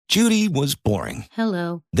Judy was boring.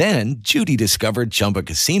 Hello. Then Judy discovered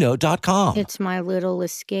ChumbaCasino.com. It's my little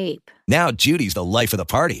escape. Now Judy's the life of the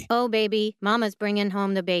party. Oh, baby, mama's bringing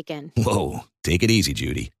home the bacon. Whoa, take it easy,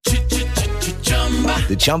 Judy.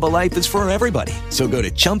 The Chumba life is for everybody. So go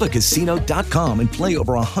to ChumbaCasino.com and play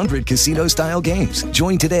over 100 casino-style games.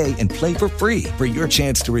 Join today and play for free for your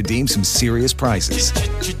chance to redeem some serious prizes.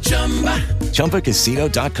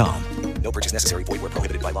 ChumbaCasino.com. No purchase necessary. Void where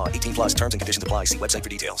prohibited by law. 18 plus terms and conditions apply. See website for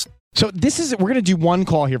details. So we're going to do one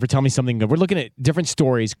call here for Tell Me Something Good. We're looking at different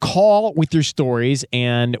stories. Call with your stories,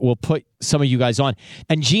 and we'll put some of you guys on.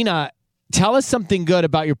 And Gina, tell us something good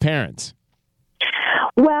about your parents.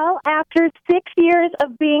 Well, after 6 years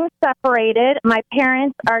of being separated, my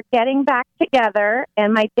parents are getting back together,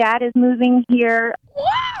 and my dad is moving here.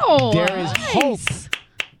 Wow! There is hope.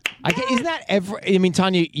 Isn't that ever? I mean,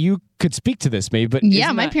 Tanya, you could speak to this maybe, but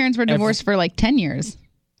yeah, my parents were divorced for like 10 years.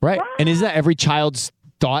 Right. And is that every child's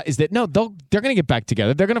thought? Is that no, they're going to get back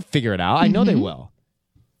together. They're going to figure it out. I know they will.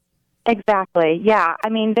 Exactly. Yeah. I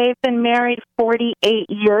mean, they've been married 48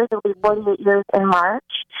 years. It'll be 48 years in March.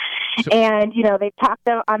 And, you know, they talked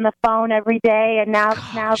on the phone every day. And now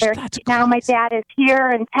my dad is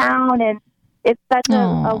here in town. And it's such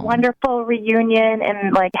a wonderful reunion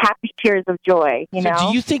and, like, happy tears of joy, you know?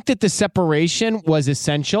 Do you think that the separation was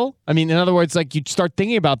essential? I mean, in other words, like, you start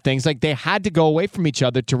thinking about things like they had to go away from each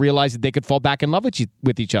other to realize that they could fall back in love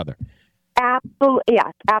with each other. Absolutely,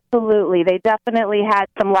 yes, absolutely. They definitely had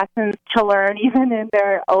some lessons to learn, even in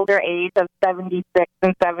their older age of 76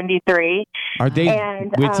 and 73. Are they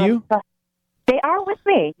with you? They are with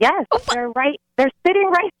me, yes. They're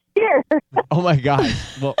sitting right here. Oh, my God.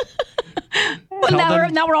 Well...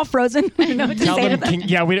 now we're all frozen. I don't know what to say to them.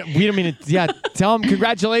 We don't mean to. Yeah, tell them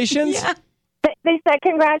congratulations. Yeah. They said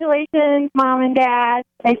congratulations, Mom and Dad.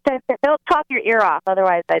 They said that they'll talk your ear off,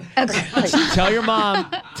 otherwise I'd. Tell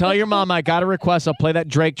your mom I got a request. I'll play that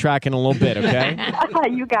Drake track in a little bit. Okay.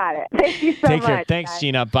 You got it. Thank you so much. Take care. Thanks, guys.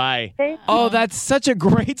 Gina. Bye. Oh, that's such a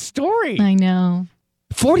great story. I know.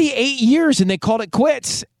 48 years and they called it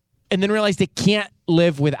quits, and then realized they can't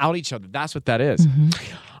live without each other. That's what that is. Mm-hmm.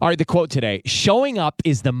 All right, the quote today: showing up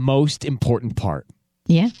is the most important part.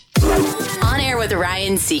 Yeah. On air with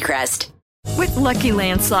Ryan Seacrest. With Lucky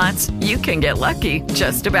Land Slots, you can get lucky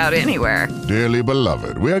just about anywhere. Dearly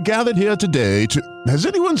beloved, we are gathered here today to... Has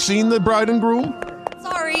anyone seen the bride and groom?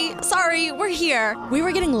 Sorry, we're here. We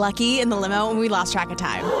were getting lucky in the limo and we lost track of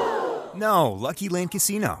time. No, Lucky Land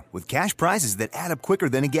Casino, with cash prizes that add up quicker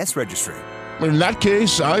than a guest registry. In that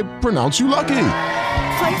case, I pronounce you lucky.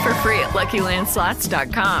 Play for free at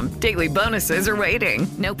LuckyLandSlots.com. Daily bonuses are waiting.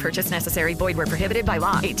 No purchase necessary. Void where prohibited by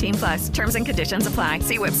law. 18 plus. Terms and conditions apply.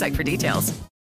 See website for details.